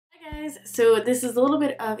guys, so this is a little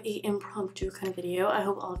bit of a impromptu kind of video. I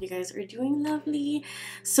hope all of you guys are doing lovely.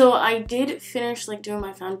 So I did finish like doing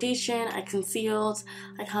my foundation, I concealed,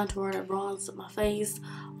 I contoured, I bronzed up my face,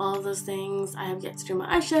 all of those things. I have yet to do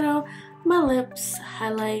my eyeshadow, my lips,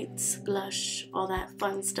 highlights, blush, all that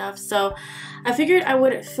fun stuff. So I figured I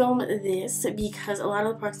would film this because a lot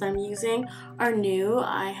of the products I'm using are new.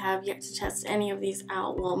 I have yet to test any of these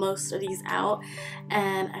out, well, most of these out,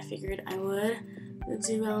 and I figured I would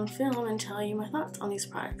do it on film and tell you my thoughts on these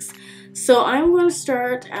products. So I'm going to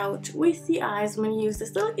start out with the eyes. I'm going to use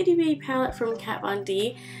this little itty bitty palette from Kat Von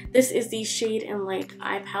D. This is the Shade and Light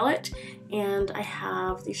eye palette, and I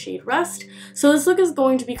have the shade Rust. So this look is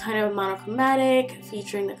going to be kind of monochromatic,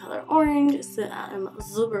 featuring the color orange, so I'm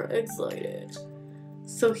super excited.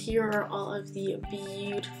 So here are all of the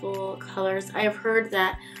beautiful colors. I have heard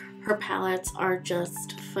that her palettes are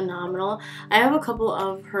just phenomenal. I have a couple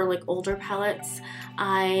of her like older palettes.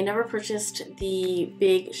 I never purchased the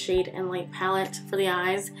big Shade and Light palette for the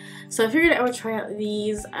eyes, so I figured I would try out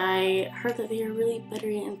these. I heard that they are really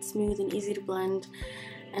buttery and smooth and easy to blend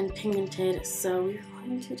and pigmented, so we're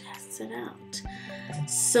going to test it out.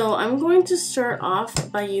 So I'm going to start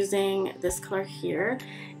off by using this color here.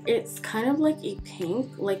 It's kind of like a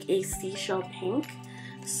pink, like a seashell pink.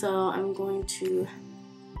 So I'm going to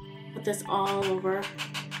put this all over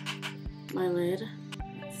my lid.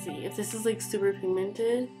 Let's see if this is like super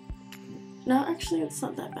pigmented. No, actually it's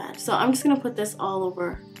not that bad. So I'm just gonna put this all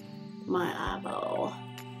over my eyeball.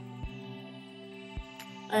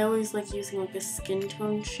 I always like using like a skin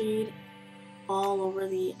tone shade all over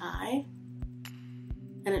the eye,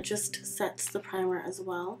 and it just sets the primer as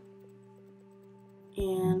well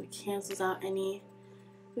and cancels out any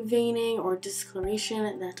veining or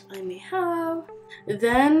discoloration that I may have.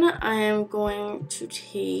 Then I am going to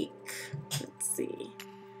take, let's see,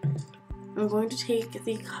 I'm going to take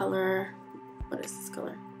the color, what is this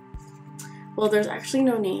color? Well, there's actually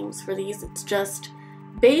no names for these, it's just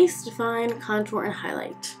base, define, contour, and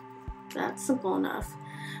highlight. That's simple enough.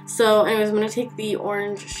 So anyways, I'm going to take the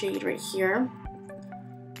orange shade right here,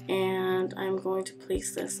 and I'm going to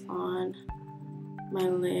place this on my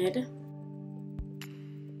lid.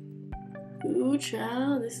 Ooh,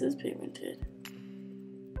 child, this is pigmented.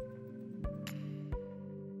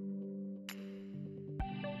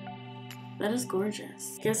 That is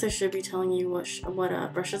gorgeous. I guess I should be telling you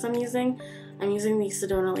what brushes I'm using. I'm using the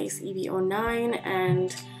Sedona Lace EB09,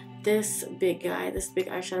 and this big guy, this big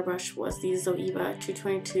eyeshadow brush was the Zoeva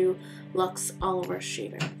 222 Luxe All Over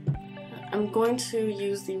Shader. I'm going to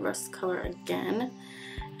use the Rust color again,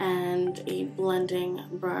 and a blending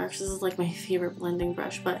brush. This is like my favorite blending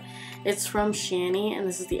brush, but it's from Shani, and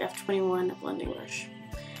this is the F21 blending brush.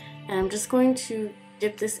 And I'm just going to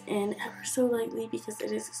dip this in ever so lightly because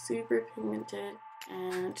it is super pigmented,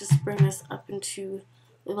 and just bring this up into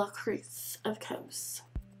the crease, of course.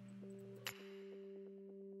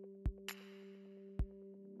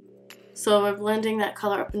 So by blending that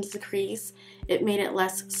color up into the crease, it made it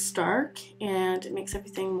less stark and it makes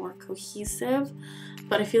everything more cohesive.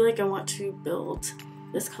 But I feel like I want to build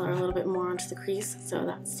this color a little bit more onto the crease, so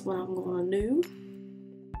that's what I'm going to do.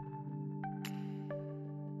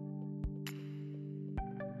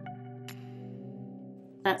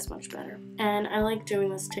 That's much better. And I like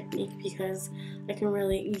doing this technique because I can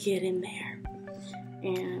really get in there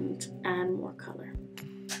and add more color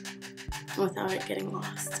without it getting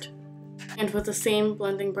lost. And with the same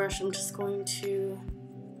blending brush, I'm just going to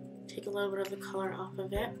take a little bit of the color off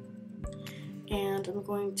of it, and I'm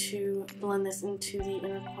going to blend this into the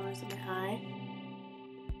inner corners of my eye.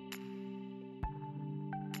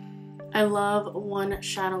 I love one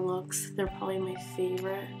shadow looks. They're probably my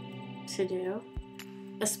favorite to do,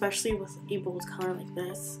 especially with a bold color like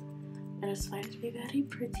this. I just find it to be very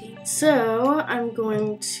pretty. So I'm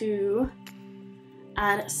going to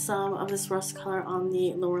add some of this Rust color on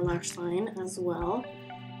the lower lash line as well.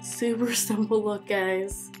 Super simple look,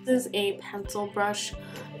 guys. This is a pencil brush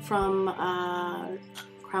from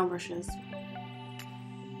Crown Brushes.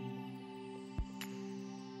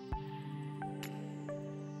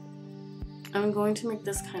 I'm going to make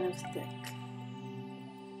this kind of thick.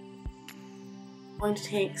 I'm going to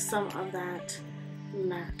take some of that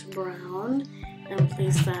matte brown and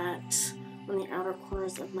place that on the outer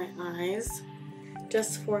corners of my eyes,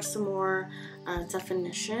 just for some more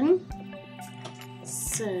definition.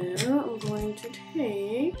 So I'm going to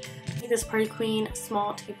take this Party Queen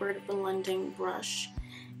small tapered blending brush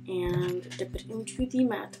and dip it into the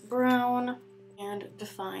matte brown and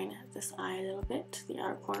define this eye a little bit, the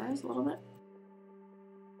outer corners a little bit.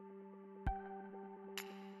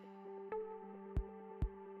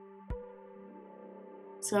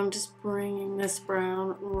 So I'm just bringing this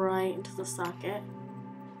brown right into the socket.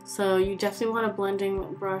 So you definitely want a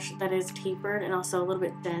blending brush that is tapered and also a little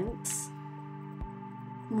bit dense.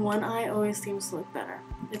 One eye always seems to look better.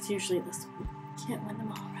 It's usually this one. Can't win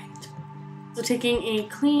them all right. So taking a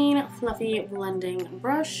clean, fluffy blending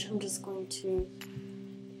brush, I'm just going to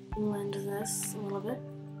blend this a little bit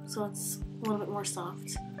so it's a little bit more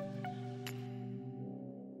soft.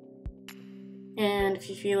 And if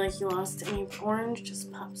you feel like you lost any orange,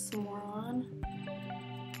 just pop some more on.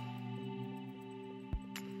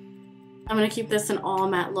 I'm going to keep this an all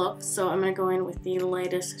matte look, so I'm going to go in with the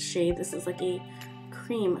lightest shade. This is like a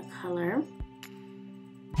cream color.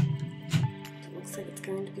 It looks like it's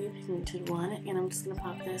going to be a pigmented one, and I'm just going to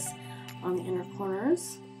pop this on the inner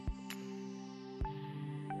corners.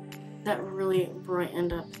 That really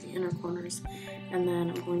brightened up the inner corners. And then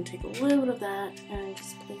I'm going to take a little bit of that and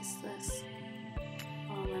just place this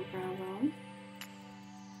on my brow bone.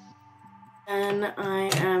 And I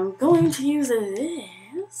am going to use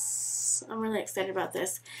this. I'm really excited about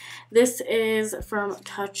this. This is from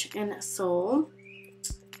Touch and Soul.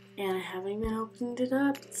 And I haven't even opened it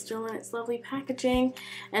up. It's still in its lovely packaging.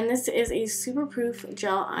 And this is a super proof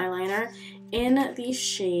gel eyeliner in the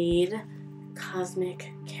shade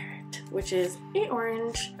Cosmic Carrot, which is a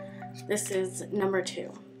orange. This is number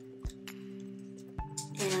 2.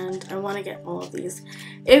 And I want to get all of these.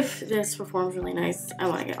 If this performs really nice, I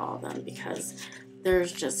want to get all of them because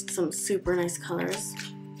there's just some super nice colors.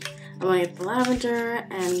 I want to get the lavender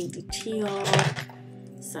and the teal.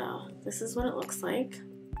 So this is what it looks like.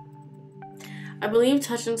 I believe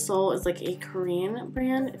Touch and Soul is like a Korean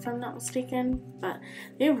brand, if I'm not mistaken, but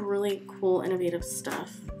they have really cool, innovative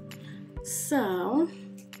stuff. So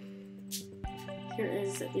here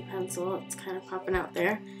is the pencil. It's kind of popping out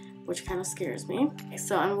there, which kind of scares me. Okay,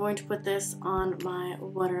 so I'm going to put this on my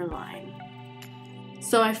waterline.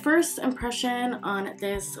 So my first impression on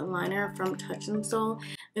this liner from Touch and Soul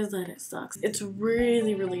is that it sucks. It's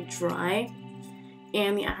really, really dry,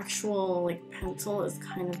 and the actual like pencil is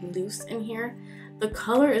kind of loose in here. The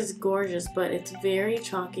color is gorgeous, but it's very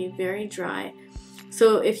chalky, very dry.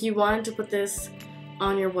 So if you wanted to put this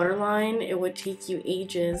on your waterline, it would take you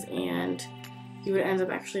ages, and you would end up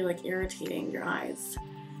actually like irritating your eyes,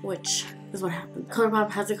 which is what happened.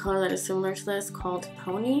 ColourPop has a color that is similar to this called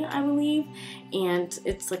Pony, I believe, and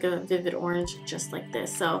it's like a vivid orange just like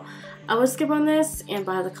this. So I would skip on this and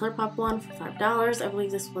buy the ColourPop one for $5. I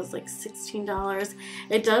believe this was like $16.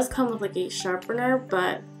 It does come with like a sharpener,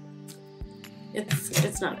 but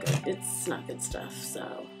it's not good. It's not good stuff,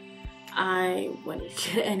 so I wouldn't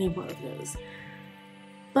get any more of those.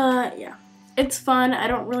 But yeah, it's fun. I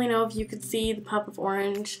don't really know if you could see the pop of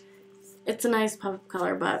orange. It's a nice pop of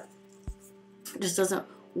color, but it just doesn't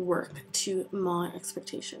work to my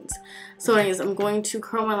expectations. So anyways, I'm going to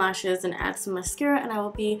curl my lashes and add some mascara, and I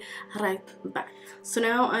will be right back. So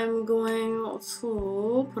now I'm going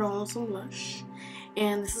to put on some blush,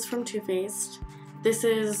 and this is from Too Faced. This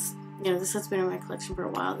is, you know, this has been in my collection for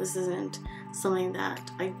a while. This isn't something that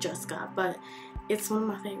I just got, but it's one of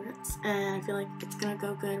my favorites, and I feel like it's gonna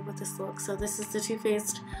go good with this look. So this is the Too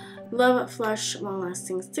Faced Love Flush Long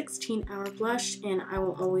Lasting 16-Hour Blush, and I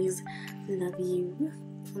Will Always Love You,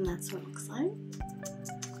 and that's what it looks like.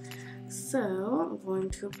 So I'm going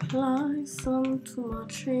to apply some to my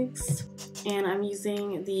cheeks, and I'm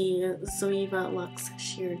using the Zoeva Luxe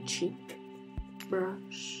Sheer Cheek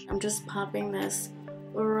brush. I'm just popping this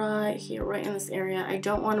right here, right in this area. I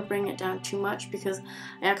don't want to bring it down too much because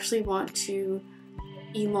I actually want to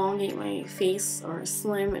elongate my face or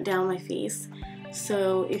slim down my face.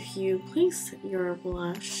 So if you place your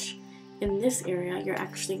blush in this area, you're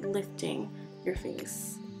actually lifting your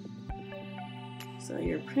face. So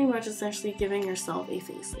you're pretty much essentially giving yourself a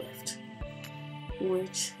facelift,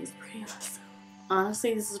 which is pretty awesome.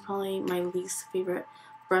 Honestly, this is probably my least favorite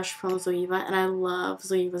brush from Zoeva, and I love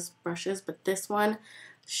Zoeva's brushes, but this one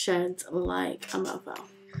sheds like a mofo.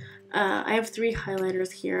 I have 3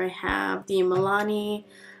 highlighters here. I have the Milani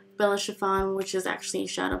Bella Chiffon, which is actually a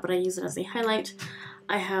shadow, but I use it as a highlight.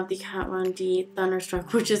 I have the Kat Von D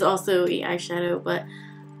Thunderstruck, which is also a eyeshadow, but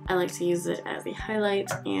I like to use it as a highlight,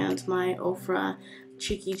 and my Ofra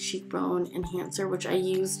Cheeky Cheekbone Enhancer, which I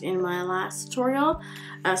used in my last tutorial.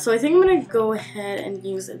 So I think I'm going to go ahead and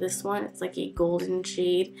use this one. It's like a golden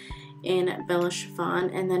shade in Bella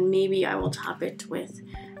Chiffon, and then maybe I will top it with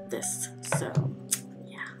this. So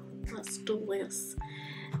yeah, let's do this.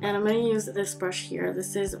 And I'm going to use this brush here.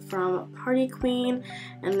 This is from Party Queen,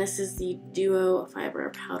 and this is the Duo Fiber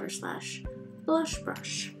Powder Slash Blush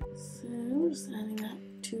Brush. So just adding that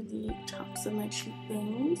to the tops of my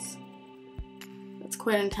cheekbones. That's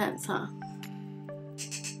quite intense, huh?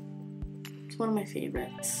 one of my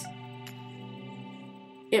favorites.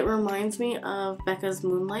 It reminds me of Becca's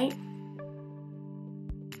Moonlight.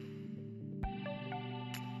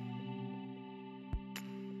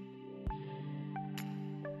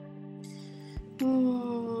 I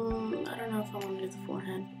don't know if I want to do the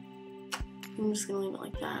forehead. I'm just going to leave it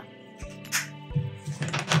like that.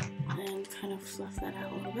 And kind of fluff that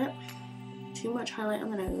out a little bit. Too much highlight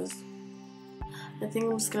on the nose. I think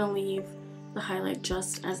I'm just going to leave the highlight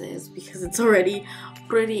just as is because it's already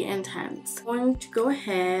pretty intense. I'm going to go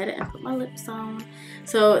ahead and put my lips on.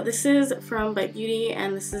 So this is from Bite Beauty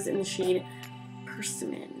and this is in the shade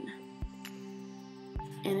Persimmon.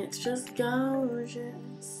 And it's just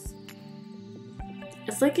gorgeous.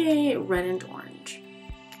 It's like a red and orange,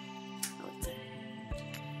 I would say.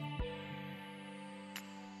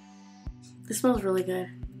 This smells really good.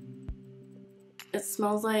 It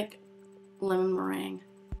smells like lemon meringue.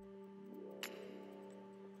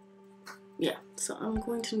 Yeah, so I'm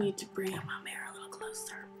going to need to bring up my mirror a little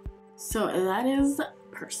closer. So that is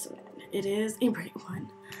Persimmon. It is a bright one,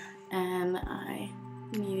 and I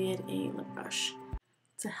needed a lip brush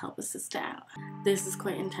to help assist out. This is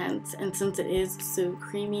quite intense, and since it is so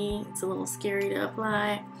creamy, it's a little scary to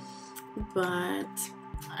apply, but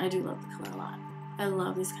I do love the color a lot. I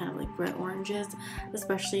love these kind of like red oranges,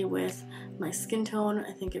 especially with my skin tone.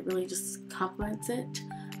 I think it really just complements it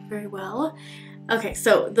very well. Okay,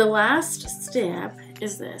 so the last step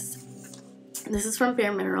is this. This is from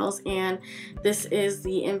BareMinerals, and this is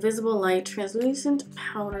the Invisible Light Translucent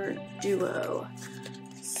Powder Duo.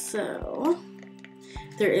 So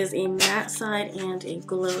there is a matte side and a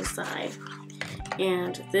glow side,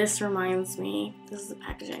 and this reminds me, this is the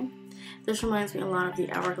packaging. This reminds me a lot of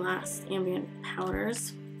the Hourglass Ambient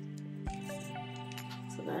Powders.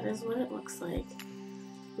 So that is what it looks like.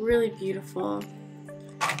 Really beautiful.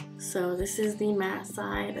 So this is the matte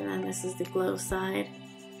side, and then this is the glow side.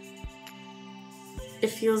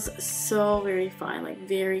 It feels so very fine, like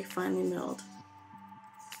very finely milled.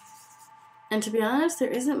 And to be honest, there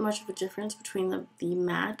isn't much of a difference between the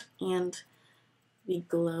matte and the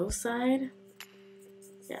glow side.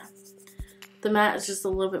 Yeah. The matte is just a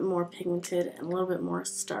little bit more pigmented and a little bit more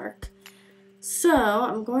stark. So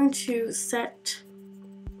I'm going to set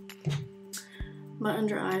my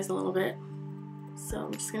under eyes a little bit. So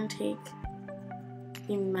I'm just going to take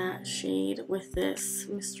the matte shade with this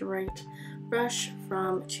Mr. Right brush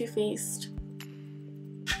from Too Faced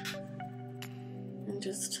and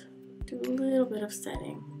just do a little bit of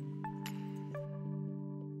setting.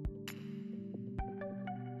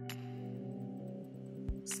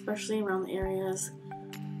 Especially around the areas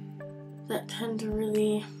that tend to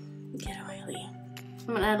really get oily. I'm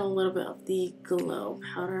going to add a little bit of the glow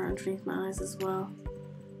powder underneath my eyes as well.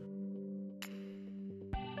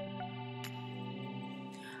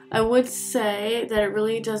 I would say that it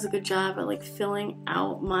really does a good job at like filling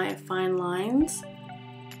out my fine lines.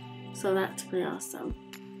 So that's pretty awesome.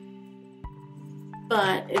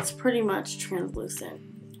 But it's pretty much translucent,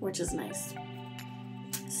 which is nice.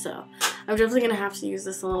 So I'm definitely going to have to use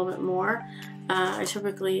this a little bit more. I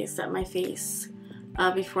typically set my face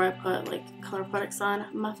before I put like color products on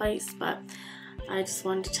my face, but I just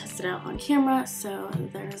wanted to test it out on camera, so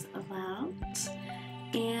there's that.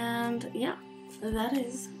 And yeah, that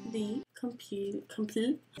is the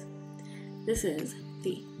this is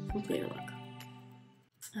the completed look.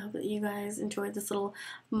 I hope that you guys enjoyed this little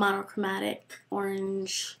monochromatic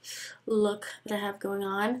orange look that I have going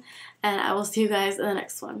on, and I will see you guys in the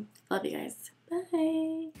next one. Love you guys.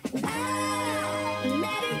 Bye.